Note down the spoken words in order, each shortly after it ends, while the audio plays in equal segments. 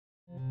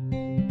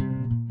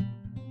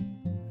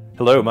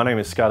Hello, my name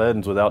is Scott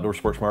Eddins with Outdoor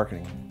Sports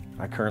Marketing.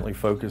 I currently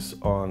focus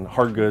on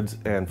hard goods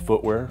and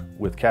footwear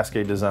with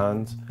Cascade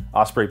Designs,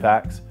 Osprey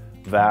Packs,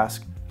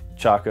 Vask,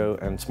 Chaco,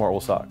 and Smart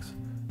Wool Socks.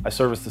 I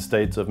service the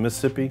states of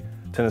Mississippi,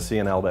 Tennessee,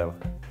 and Alabama.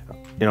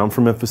 I'm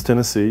from Memphis,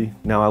 Tennessee.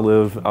 Now I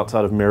live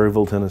outside of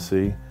Maryville,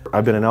 Tennessee.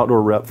 I've been an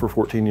outdoor rep for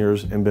 14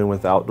 years and been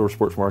with Outdoor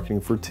Sports Marketing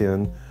for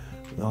 10.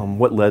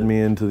 What led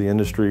me into the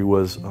industry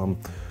was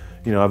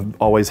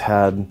I've always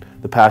had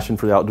the passion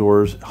for the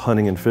outdoors,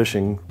 hunting and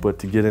fishing, but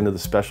to get into the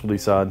specialty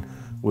side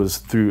was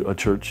through a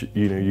church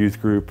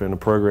youth group and a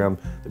program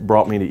that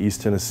brought me to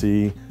East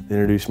Tennessee,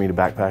 introduced me to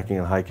backpacking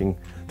and hiking,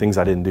 things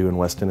I didn't do in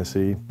West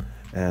Tennessee,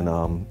 and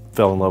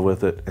fell in love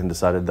with it and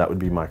decided that would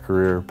be my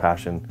career,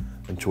 passion,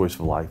 and choice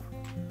of life.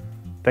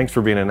 Thanks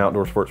for being an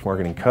Outdoor Sports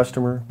Marketing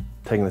customer,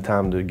 taking the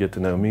time to get to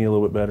know me a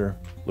little bit better.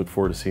 Look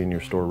forward to seeing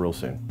your store real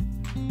soon.